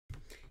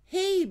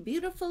Hey,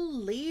 beautiful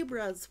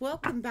Libras.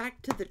 Welcome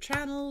back to the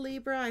channel,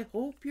 Libra. I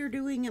hope you're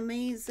doing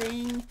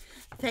amazing.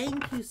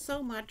 Thank you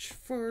so much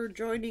for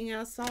joining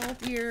us all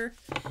here.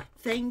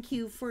 Thank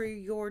you for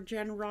your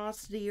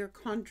generosity, your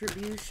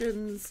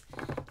contributions,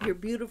 your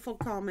beautiful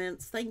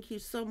comments. Thank you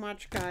so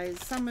much, guys.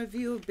 Some of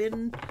you have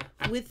been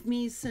with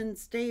me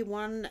since day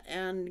one,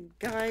 and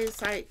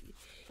guys,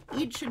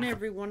 each and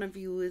every one of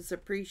you is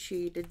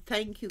appreciated.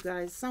 Thank you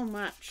guys so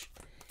much.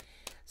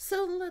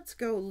 So let's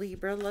go,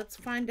 Libra. Let's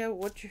find out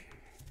what your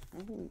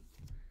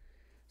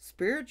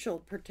spiritual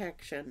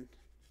protection,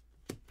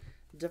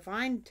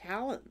 divine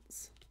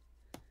talents,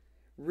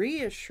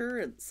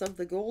 reassurance of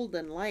the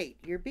golden light.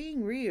 You're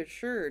being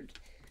reassured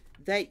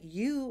that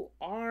you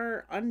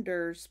are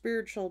under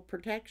spiritual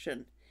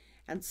protection,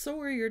 and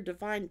so are your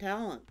divine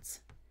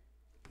talents.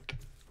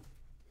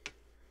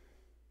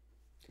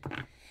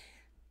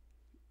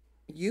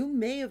 You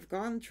may have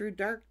gone through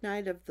dark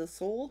night of the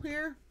soul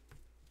here.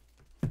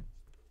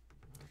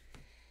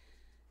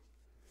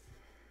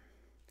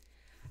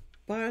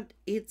 But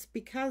it's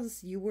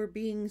because you were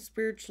being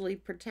spiritually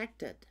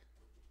protected.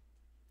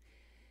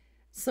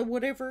 So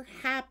whatever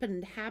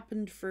happened,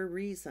 happened for a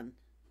reason.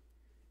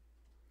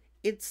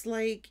 It's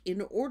like, in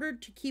order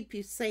to keep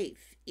you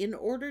safe, in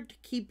order to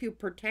keep you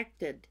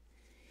protected,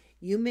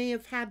 you may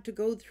have had to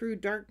go through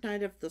dark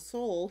night of the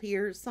soul.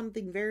 Here's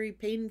something very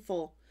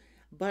painful,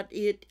 but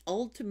it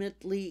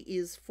ultimately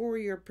is for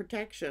your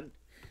protection.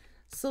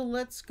 So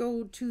let's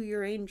go to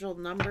your angel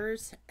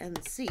numbers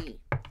and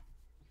see.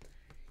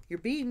 You're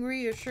being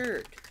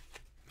reassured.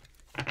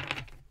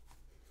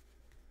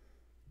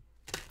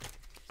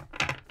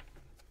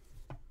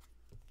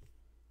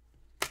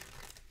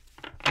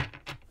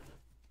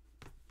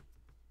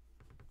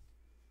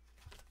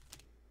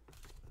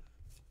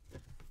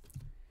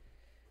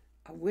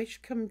 A wish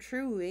come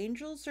true.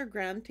 Angels are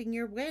granting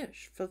your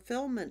wish.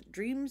 Fulfillment.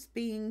 Dreams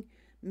being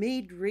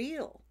made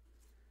real.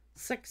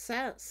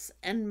 Success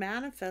and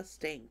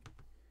manifesting.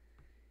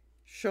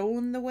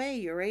 Shown the way.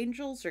 Your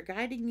angels are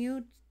guiding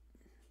you.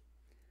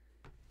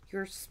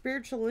 Your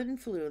spiritual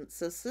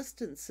influence,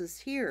 assistance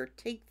is here.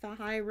 Take the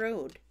high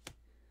road.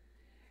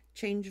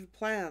 Change of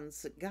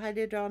plans,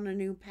 guided on a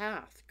new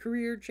path.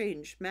 Career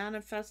change,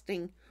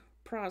 manifesting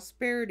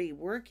prosperity,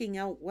 working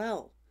out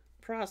well.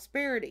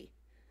 Prosperity.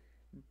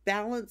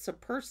 Balance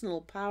of personal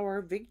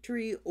power,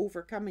 victory,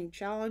 overcoming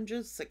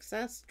challenges,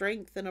 success,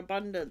 strength, and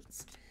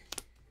abundance.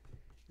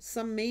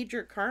 Some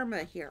major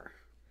karma here.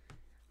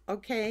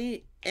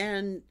 Okay,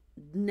 and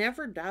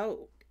never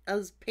doubt,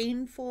 as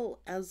painful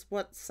as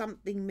what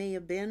something may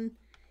have been,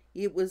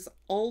 it was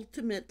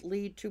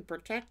ultimately to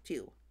protect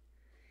you.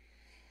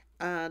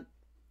 To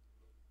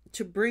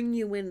bring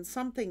you in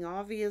something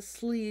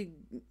obviously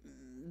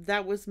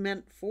that was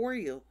meant for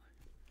you.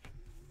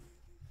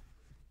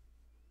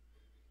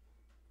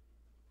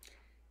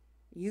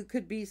 You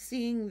could be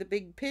seeing the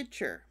big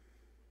picture.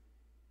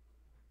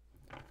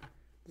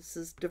 This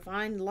is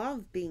divine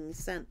love being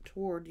sent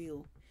toward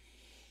you.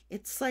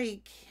 It's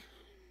like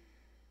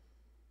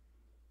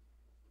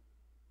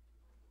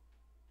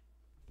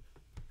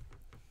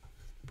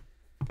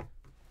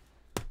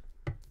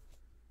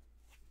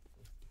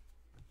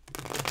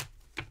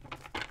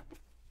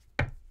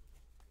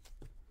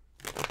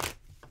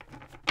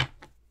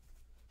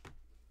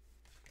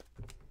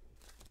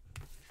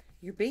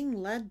you're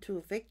being led to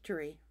a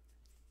victory.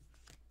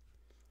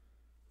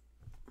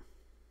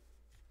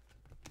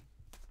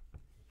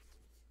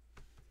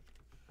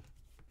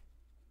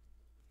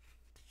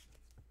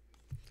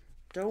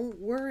 Don't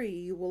worry,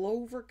 you will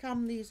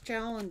overcome these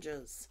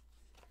challenges.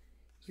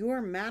 You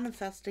are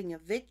manifesting a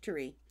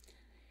victory.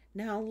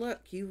 Now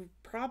look, you've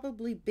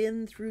probably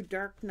been through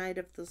dark night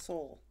of the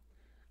soul.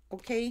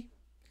 Okay?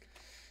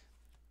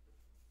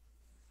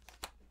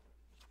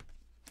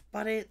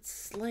 But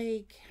it's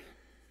like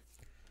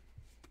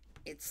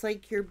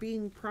you're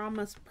being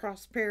promised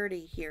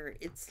prosperity here.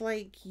 It's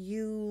like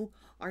you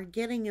are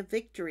getting a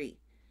victory.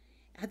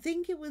 I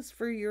think it was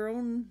for your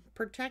own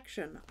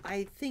protection.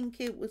 I think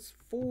it was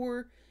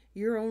for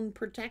your own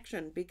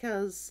protection,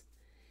 because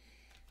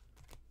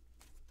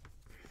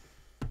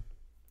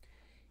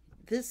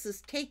this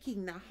is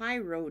taking the high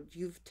road.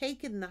 You've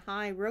taken the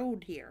high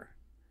road here.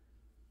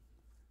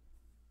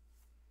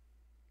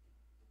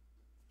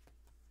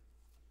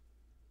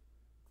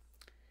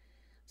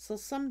 So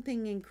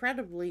something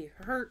incredibly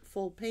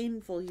hurtful,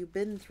 painful you've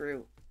been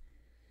through.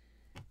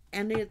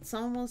 And it's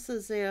almost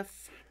as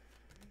if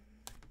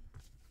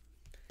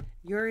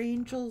your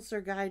angels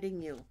are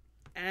guiding you.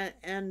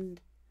 And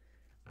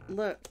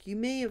look, you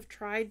may have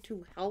tried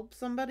to help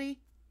somebody.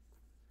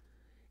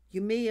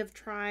 You may have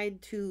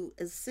tried to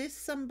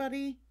assist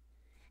somebody,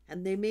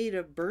 and they may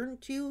have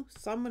burnt you.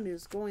 Someone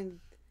who's going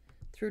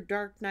through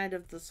dark night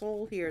of the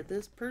soul here.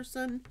 This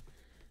person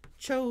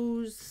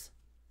chose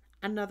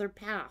another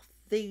path.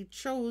 They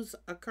chose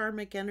a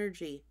karmic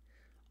energy.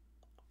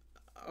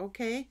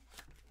 Okay?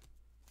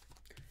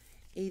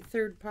 A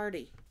third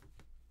party.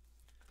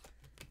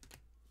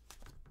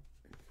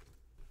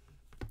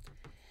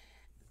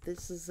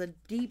 This is a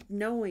deep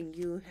knowing.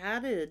 You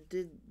had it.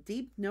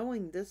 deep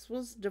knowing this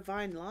was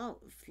divine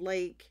love.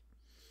 Like,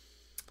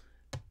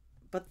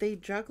 but they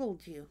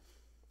juggled you.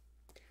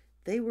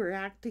 They were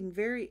acting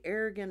very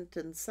arrogant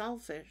and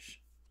selfish.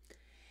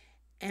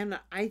 And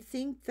I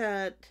think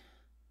that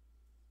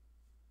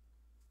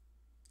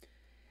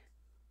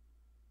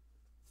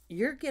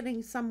you're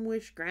getting some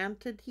wish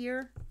granted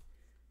here.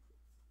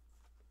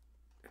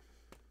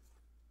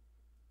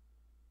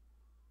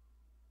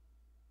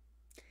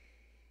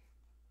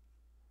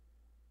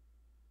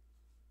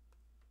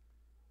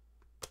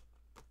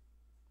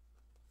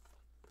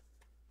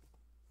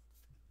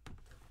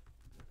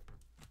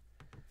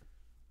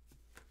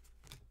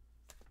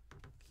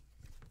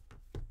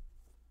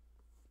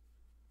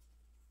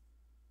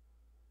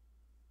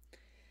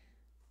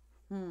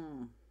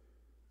 Hmm.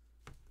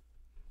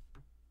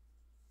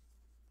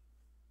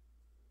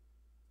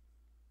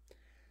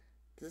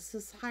 This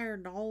is higher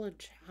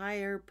knowledge,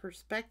 higher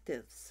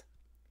perspectives.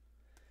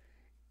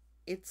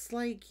 It's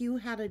like you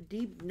had a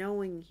deep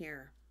knowing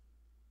here.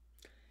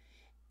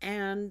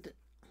 And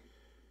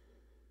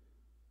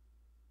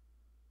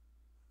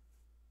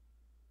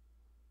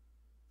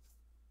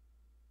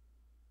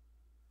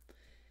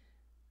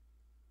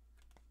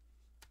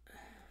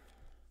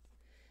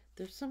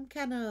there's some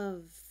kind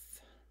of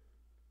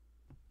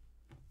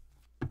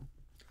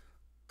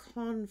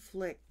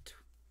conflict,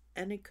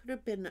 and it could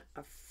have been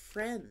a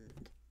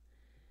friend.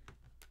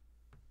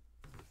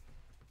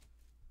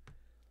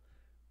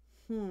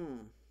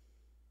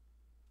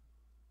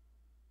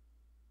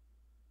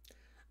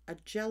 A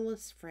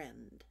jealous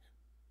friend.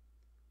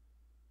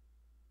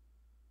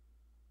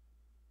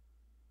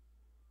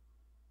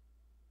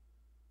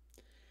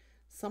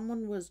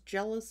 Someone was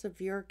jealous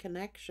of your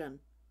connection.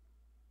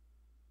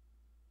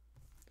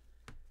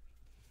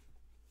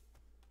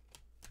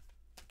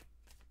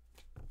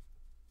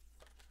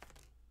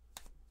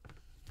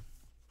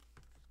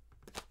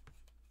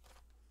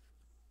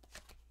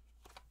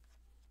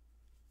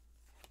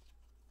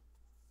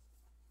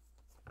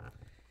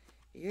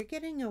 You're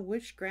getting a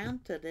wish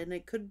granted, and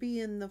it could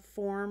be in the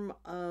form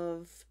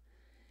of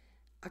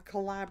a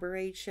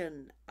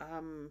collaboration.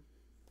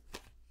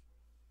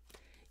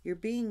 You're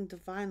being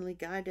divinely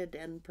guided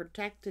and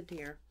protected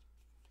here.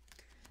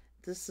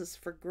 This is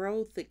for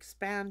growth,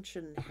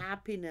 expansion,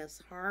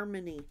 happiness,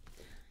 harmony.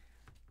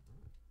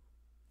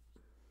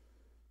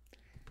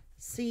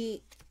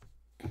 See,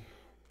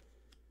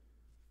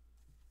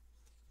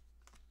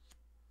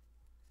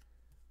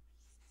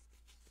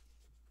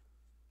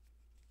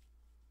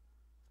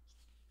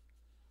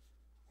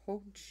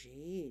 oh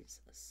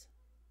Jesus.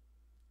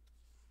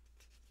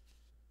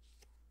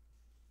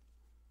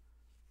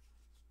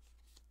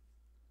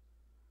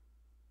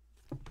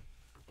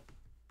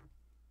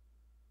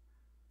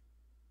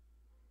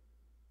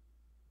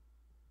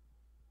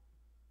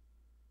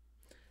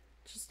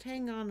 Just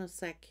hang on a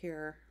sec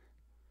here.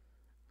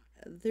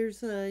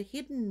 There's a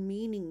hidden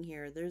meaning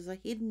here. There's a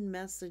hidden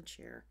message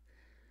here.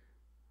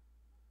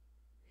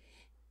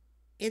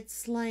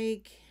 It's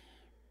like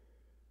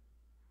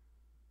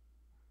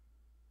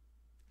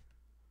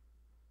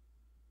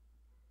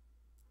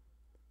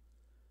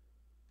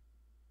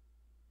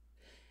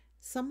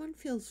someone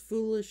feels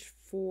foolish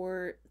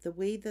for the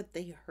way that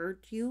they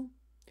hurt you.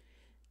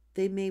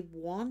 They may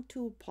want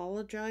to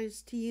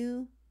apologize to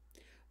you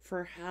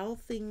for how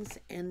things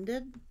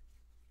ended.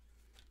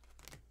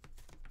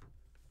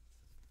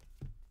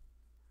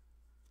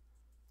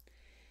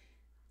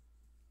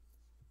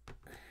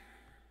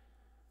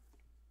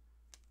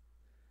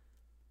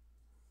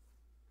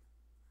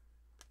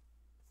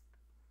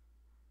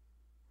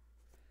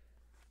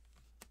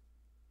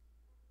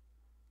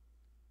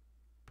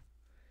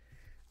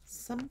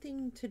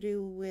 Something to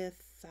do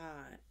with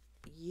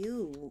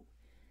you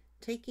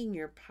taking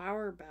your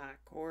power back,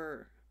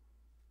 or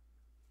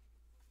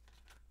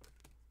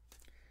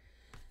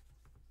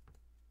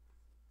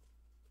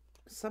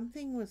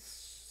something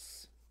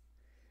was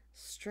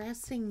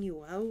stressing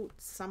you out.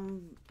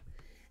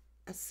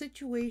 A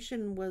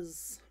situation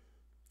was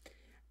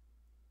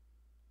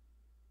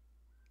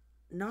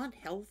not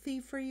healthy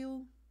for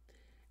you,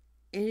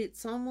 and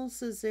it's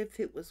almost as if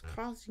it was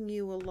causing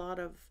you a lot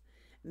of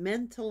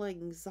mental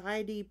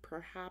anxiety,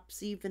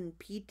 perhaps even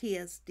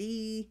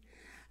PTSD,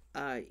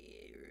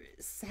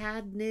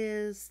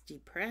 sadness,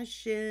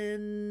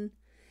 depression.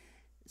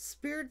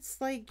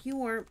 Spirit's like,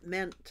 you aren't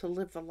meant to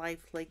live a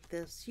life like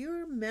this.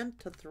 You're meant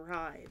to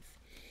thrive.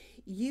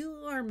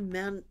 You are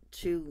meant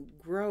to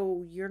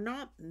grow. You're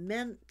not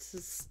meant to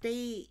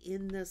stay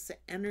in this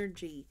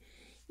energy.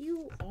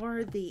 You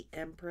are the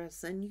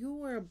Empress, and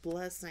you are a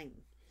blessing.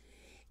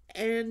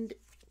 And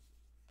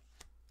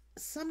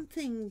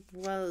something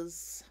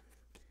was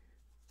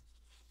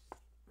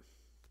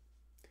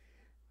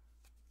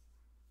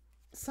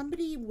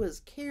somebody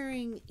was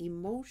carrying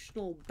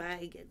emotional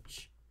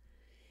baggage.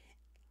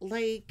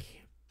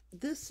 Like,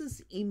 this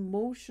is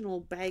emotional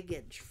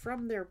baggage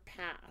from their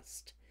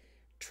past.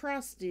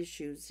 Trust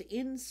issues,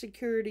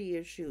 insecurity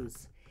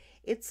issues.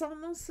 It's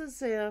almost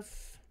as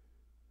if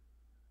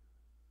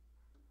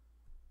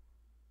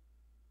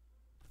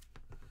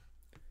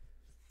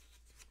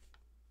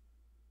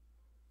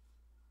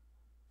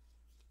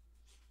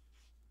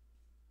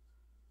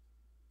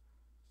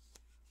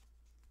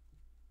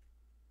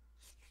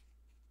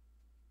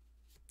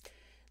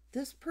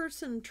This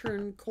person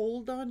turned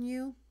cold on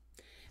you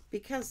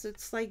because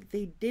it's like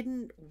they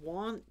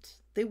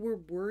were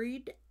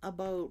worried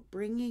about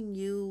bringing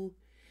you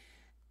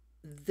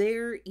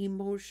their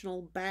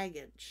emotional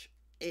baggage.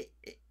 It's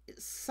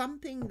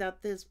something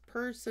that this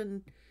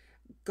person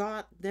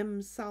got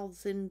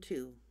themselves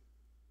into.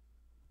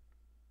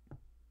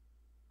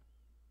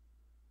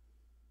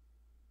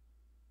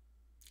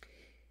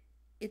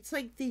 It's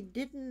like they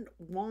didn't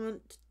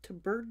want to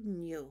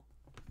burden you.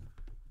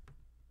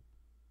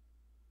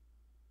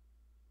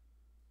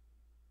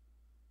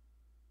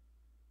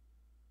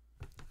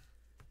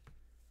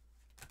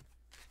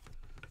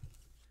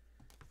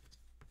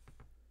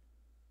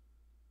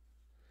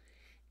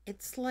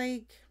 It's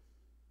like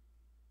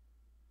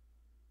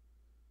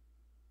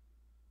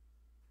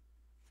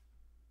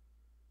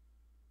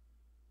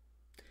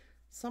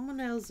someone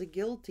has a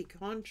guilty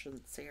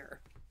conscience here.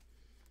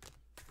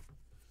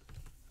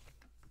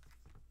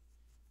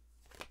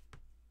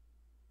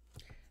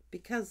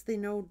 Because they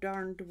know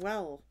darned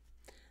well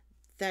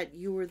that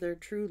you were their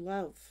true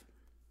love.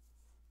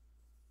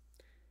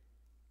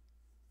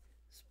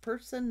 This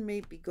person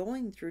may be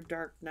going through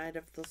dark night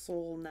of the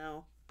soul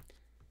now.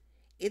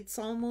 It's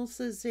almost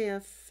as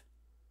if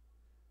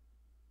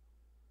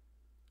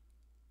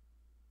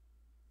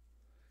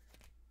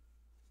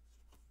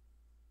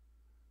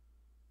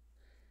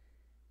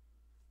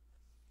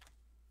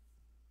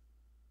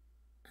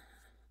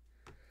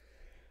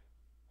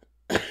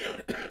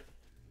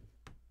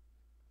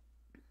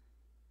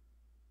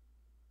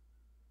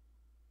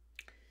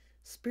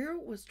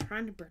Spirit was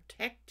trying to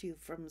protect you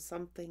from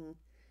something,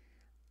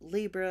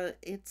 Libra.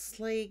 It's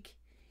like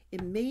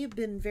it may have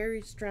been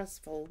very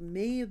stressful,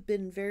 may have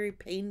been very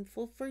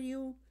painful for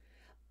you,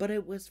 but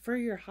it was for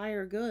your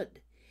higher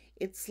good.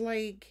 It's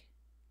like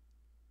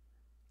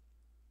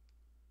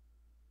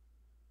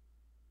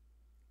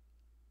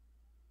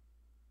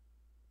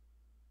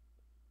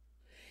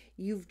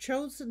you've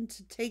chosen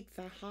to take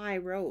the high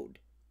road.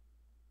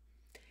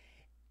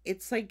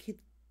 It's like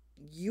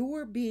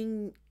you're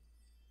being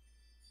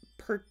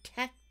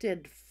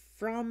protected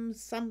from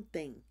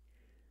something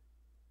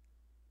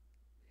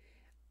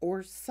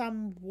or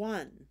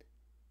someone.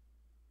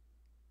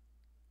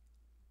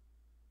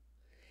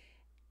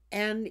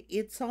 And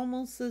it's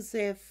almost as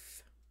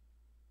if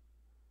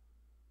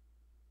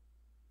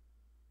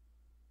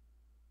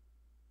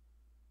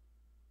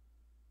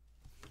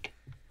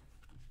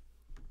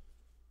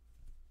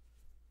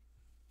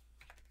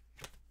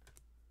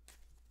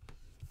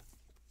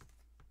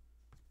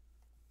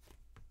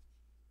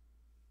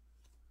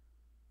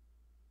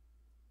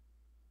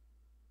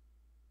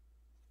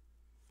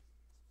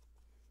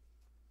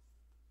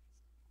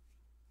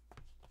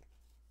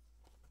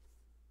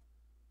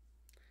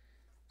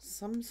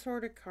some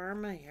sort of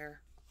karma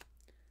here.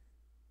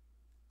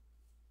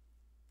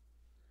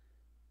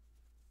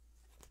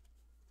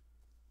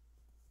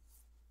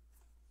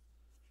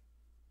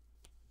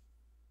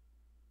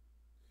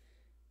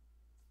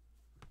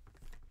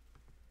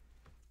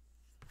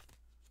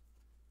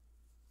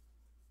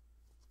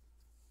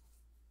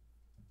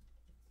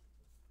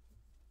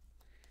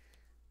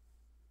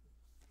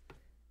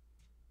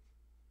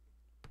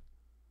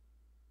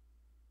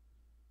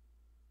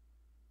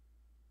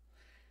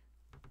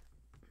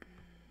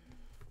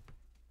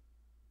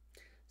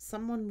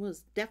 Someone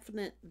was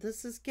definite.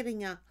 This is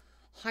getting a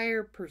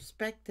higher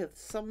perspective.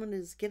 Someone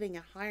is getting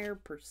a higher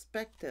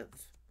perspective.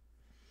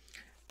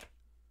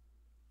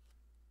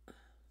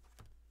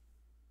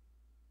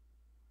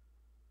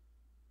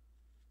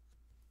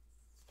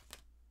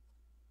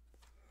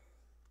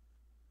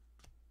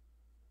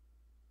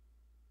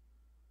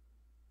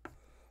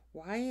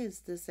 Why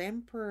is this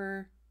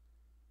Emperor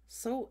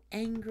so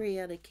angry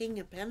at a King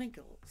of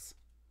Pentacles?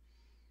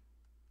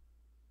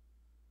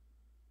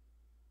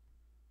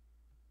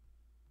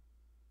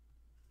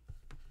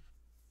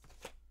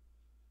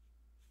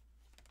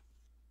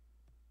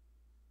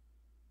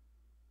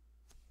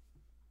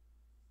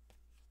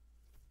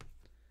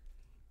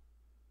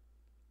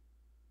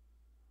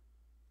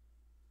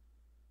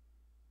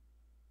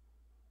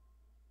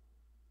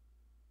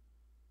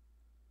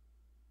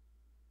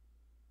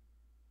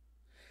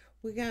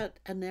 We got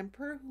an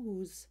Emperor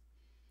who's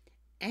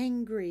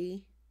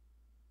angry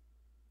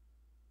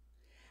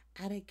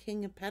at a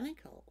King of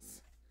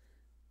Pentacles.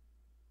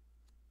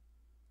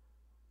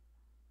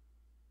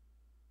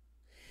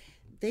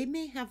 They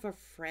may have a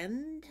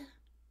friend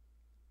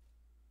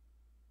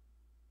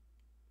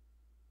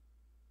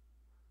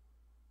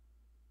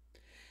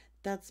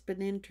that's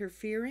been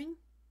interfering.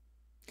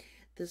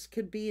 This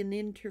could be an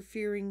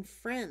interfering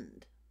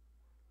friend.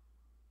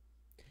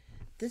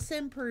 This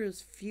Emperor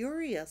is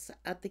furious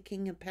at the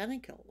King of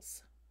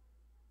Pentacles.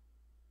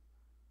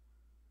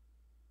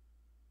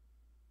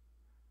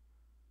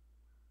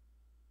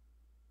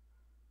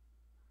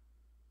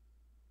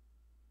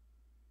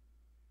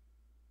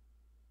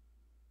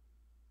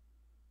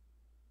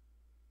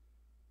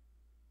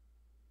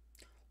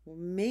 Well,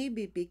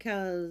 maybe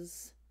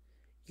because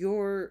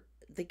the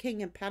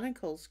King of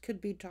Pentacles could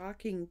be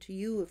talking to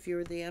you if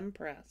you're the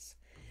Empress.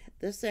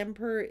 This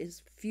Emperor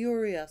is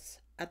furious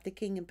at the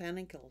King of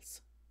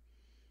Pentacles.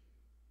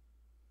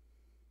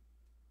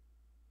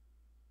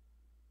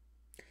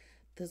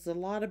 There's a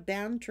lot of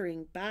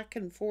bantering back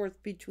and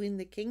forth between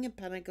the King of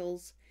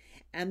Pentacles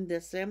and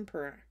this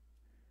Emperor.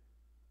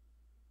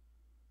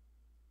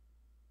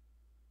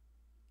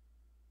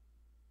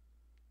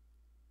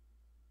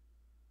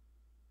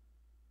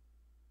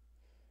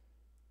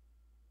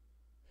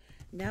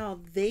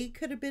 Now, they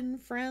could have been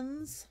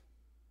friends,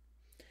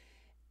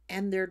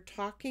 and they're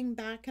talking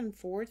back and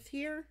forth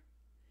here.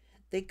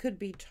 They could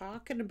be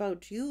talking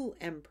about you,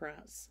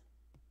 Empress.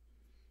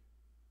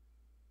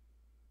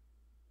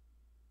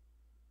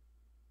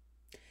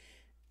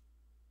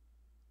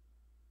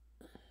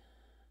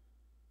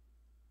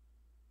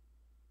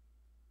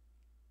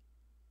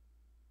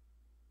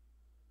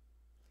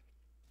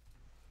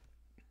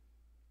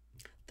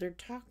 They're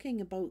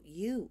talking about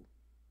you.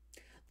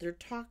 They're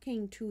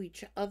talking to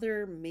each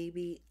other,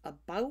 maybe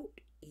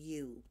about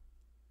you.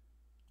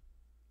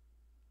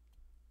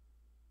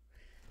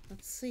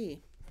 Let's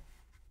see.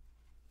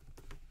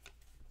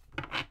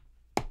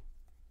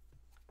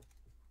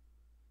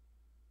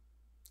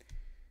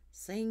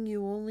 Saying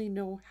you only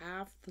know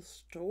half the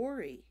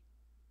story.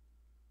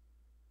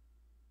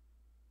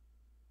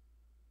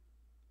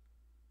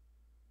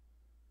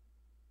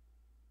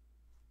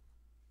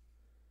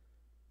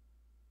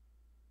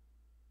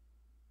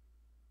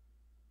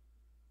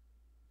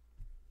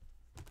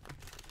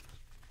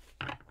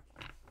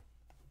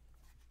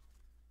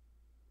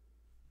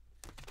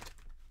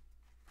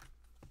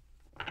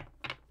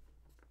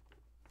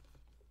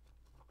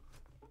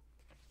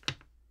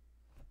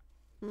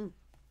 Hmm.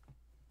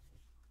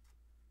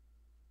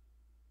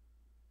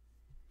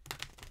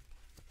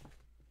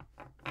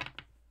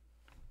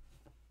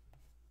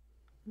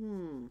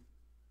 Hmm.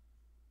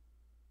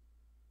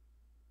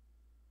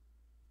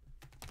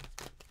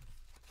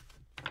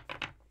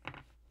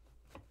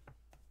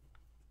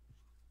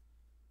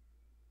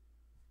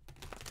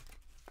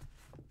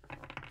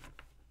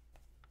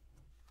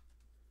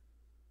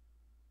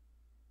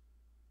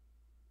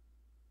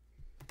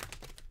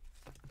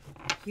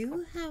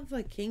 You have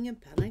a King of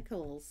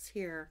Pentacles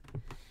here,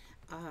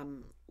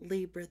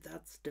 Libra,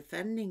 that's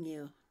defending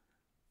you.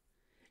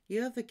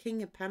 You have a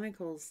King of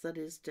Pentacles that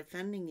is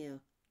defending you.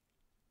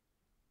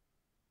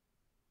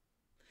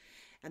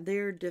 And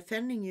they're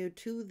defending you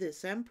to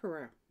this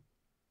Emperor.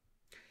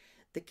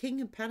 The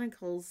King of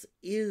Pentacles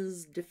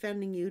is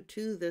defending you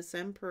to this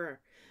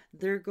Emperor.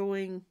 They're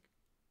going...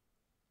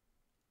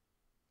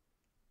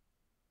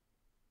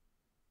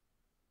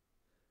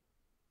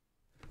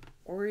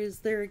 Or is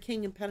there a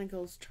King of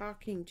Pentacles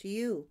talking to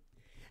you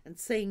and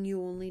saying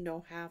you only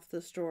know half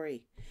the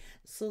story?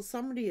 So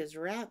somebody is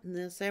ratting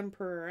this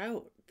Emperor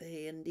out.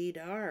 They indeed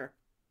are.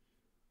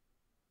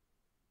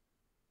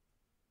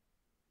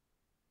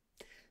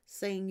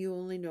 Saying you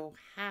only know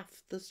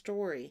half the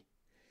story.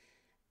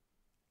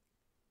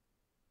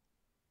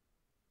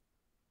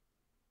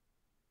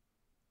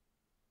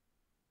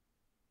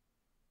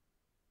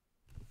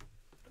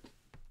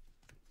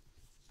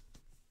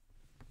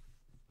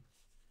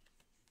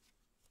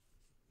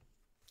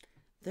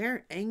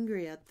 They're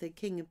angry at the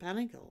King of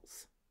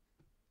Pentacles.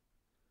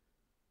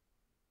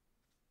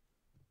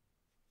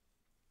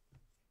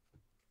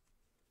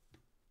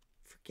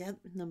 For getting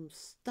them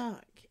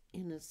stuck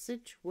in a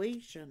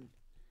situation.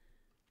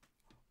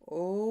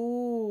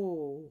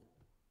 Oh.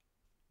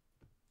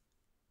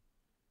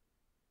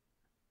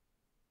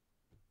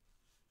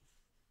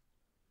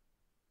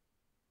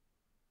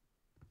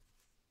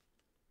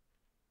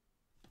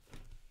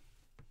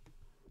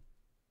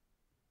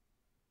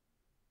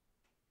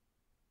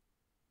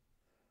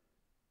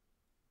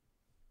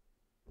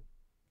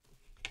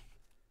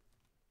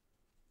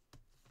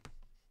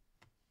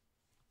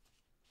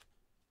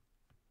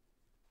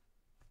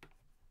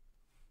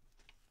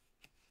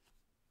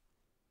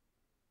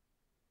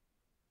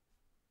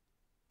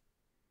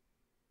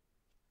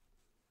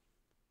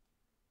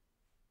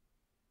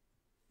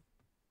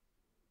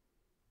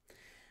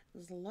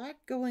 There's a lot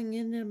going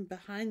in and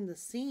behind the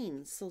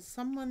scenes. So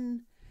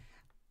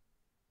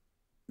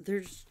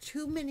there's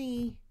too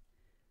many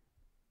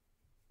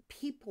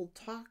people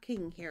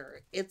talking here.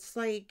 It's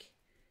like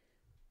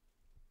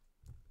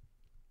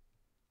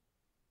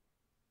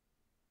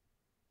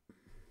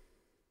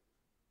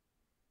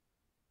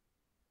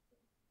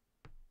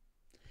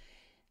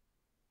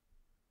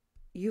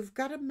you've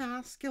got a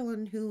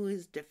masculine who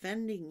is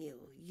defending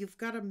you. You've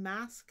got a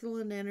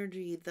masculine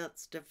energy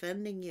that's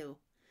defending you.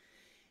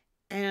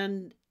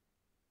 And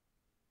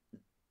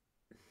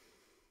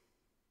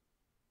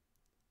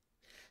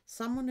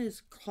someone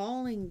is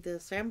calling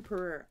this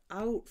Emperor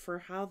out for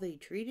how they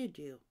treated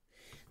you.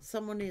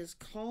 Someone is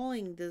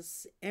calling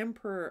this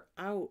Emperor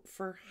out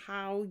for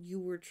how you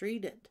were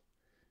treated.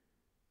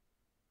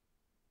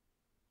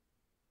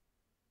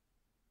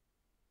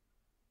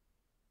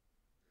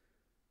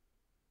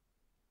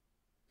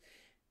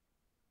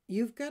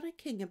 You've got a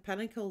King of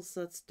Pentacles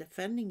that's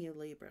defending you,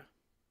 Libra.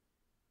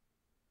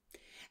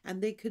 And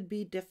they could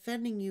be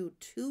defending you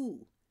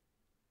too.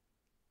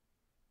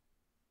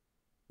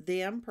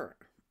 the Emperor,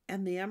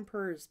 and the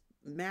Emperor is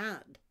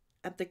mad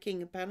at the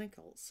King of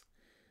Pentacles.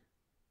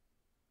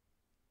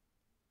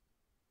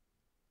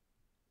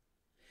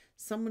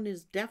 Someone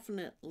has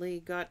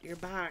definitely got your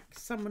back.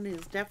 Someone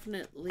is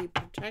definitely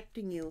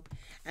protecting you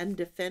and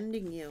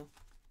defending you.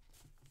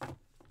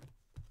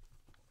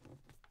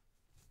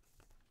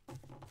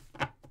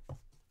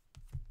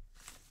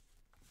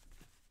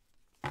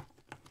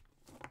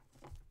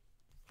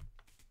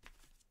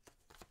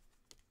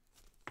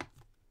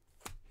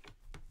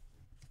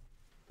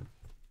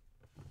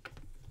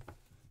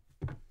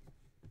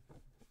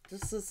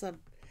 This is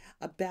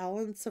a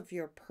balance of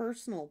your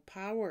personal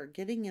power,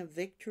 getting a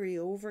victory,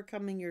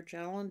 overcoming your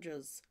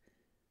challenges.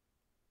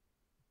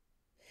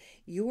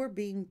 You are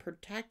being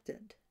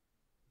protected.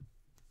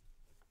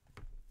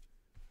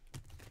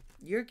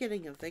 You're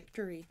getting a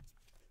victory.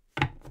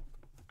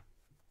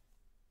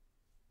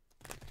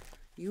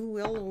 You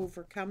will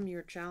overcome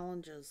your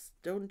challenges.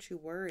 Don't you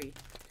worry.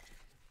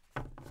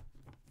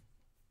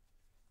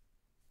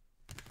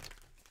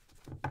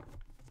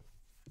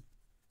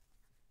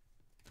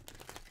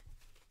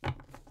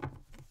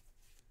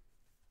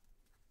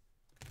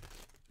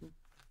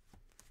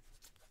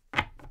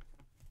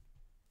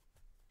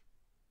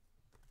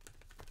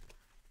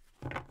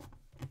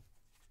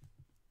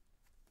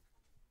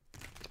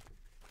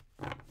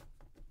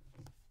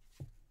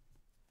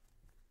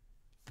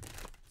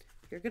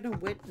 You're going to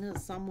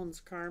witness someone's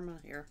karma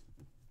here.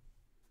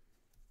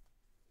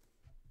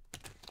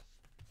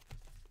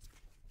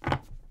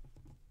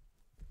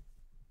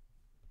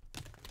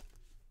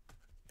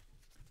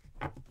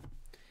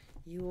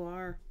 You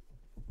are.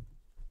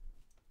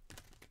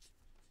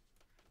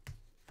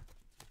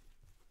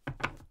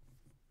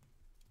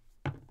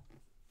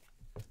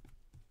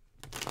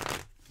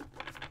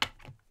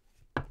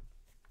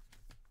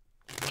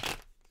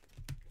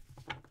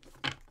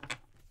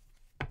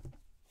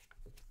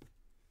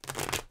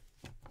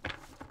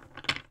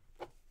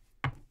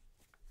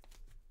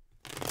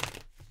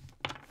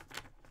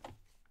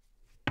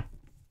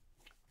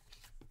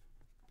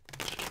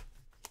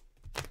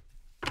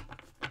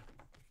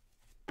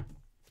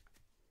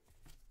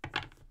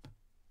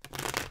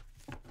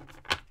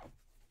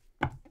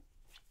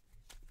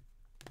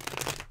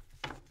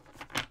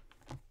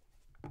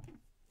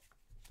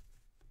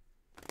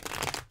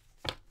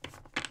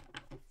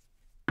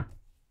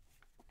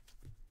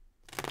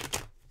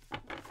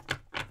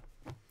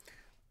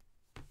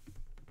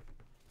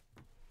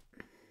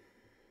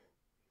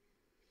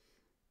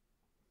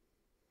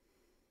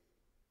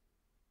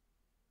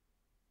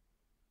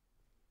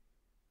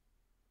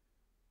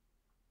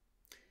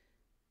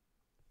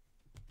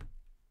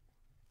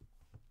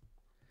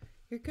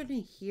 You're going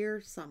to hear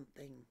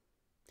something.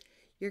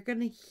 You're going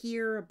to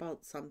hear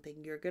about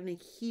something. You're going to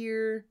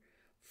hear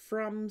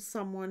from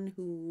someone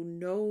who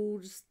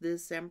knows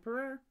this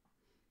Emperor.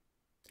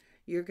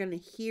 You're going to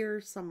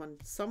hear someone.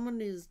 Someone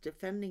is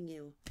defending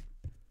you.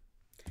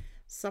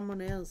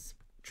 Someone is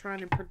trying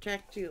to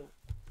protect you.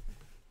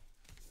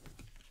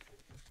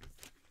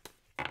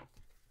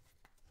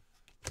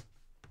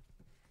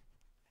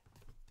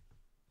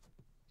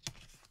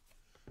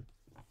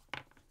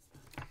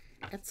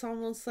 It's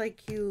almost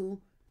like you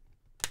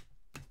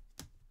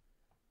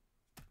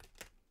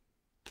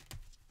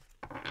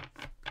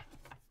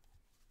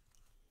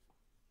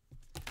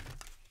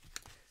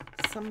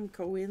some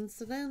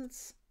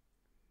coincidence.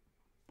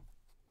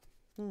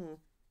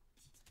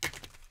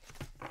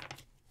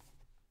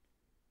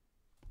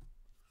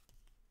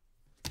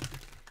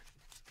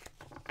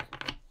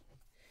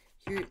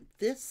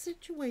 This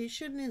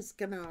situation is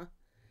gonna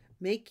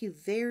make you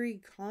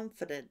very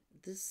confident.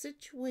 This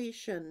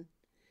situation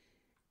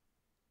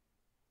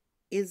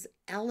is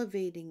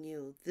elevating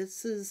you.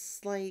 This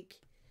is like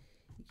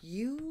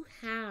you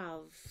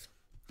have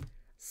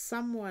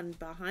someone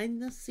behind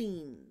the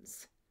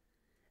scenes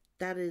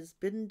that has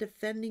been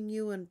defending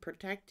you and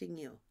protecting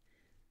you.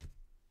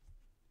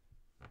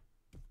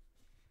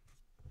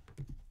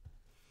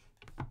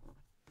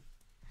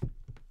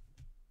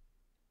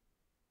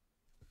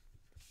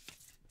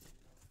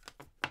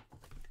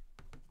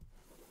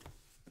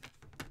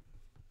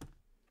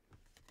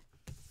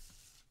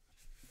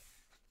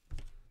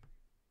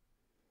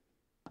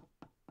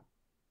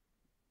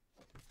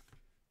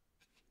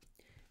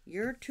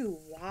 You're too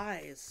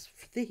wise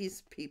for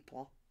these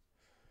people.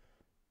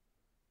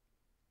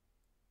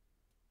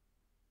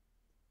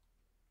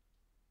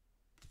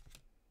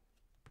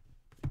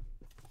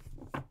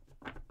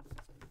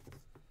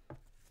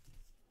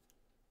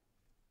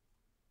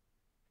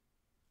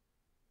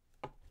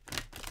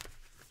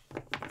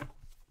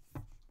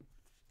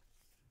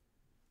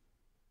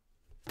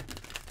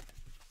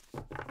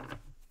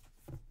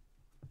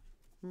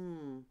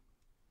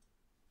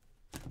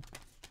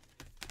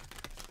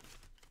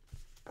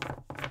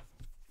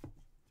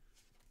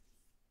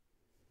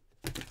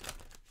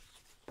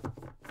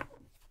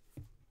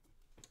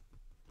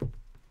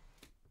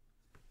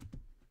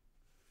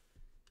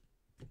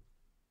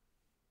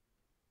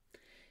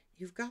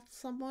 You've got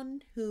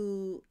someone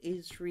who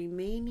is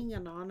remaining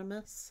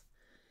anonymous,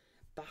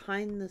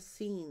 behind the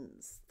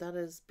scenes that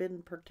has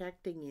been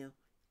protecting you.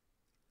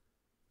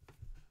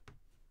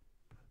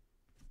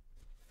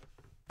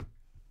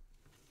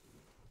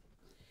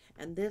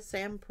 And this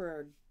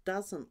emperor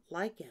doesn't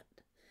like it.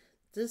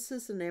 This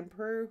is an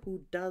emperor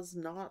who does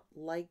not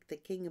like the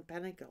King of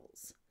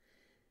Pentacles.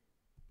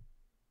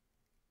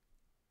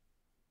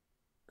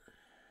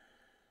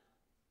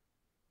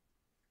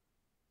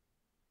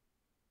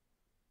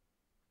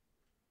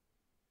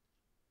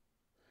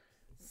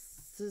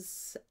 This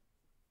is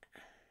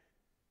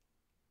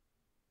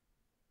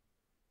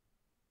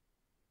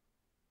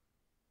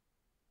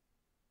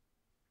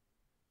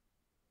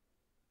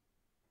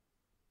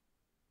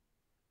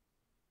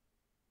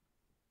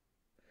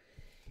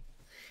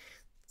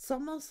it's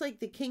almost like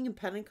the King of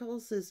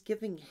Pentacles is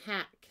giving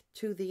hack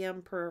to the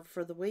Emperor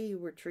for the way you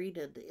were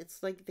treated.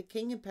 It's like the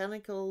King of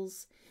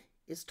Pentacles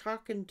is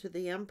talking to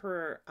the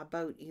Emperor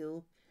about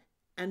you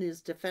and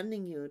is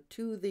defending you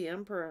to the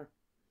Emperor.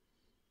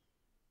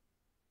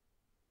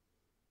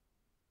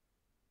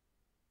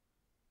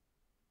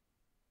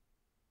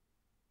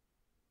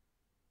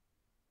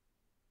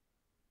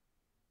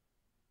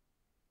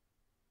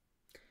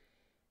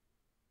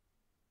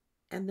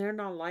 And they're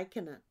not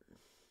liking it.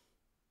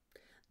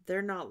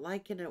 They're not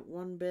liking it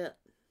one bit.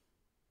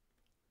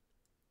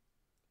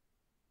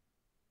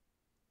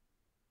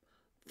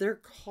 They're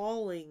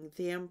calling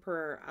the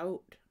Emperor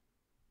out.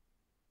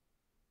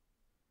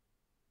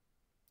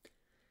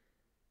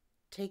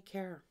 Take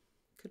care.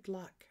 Good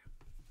luck.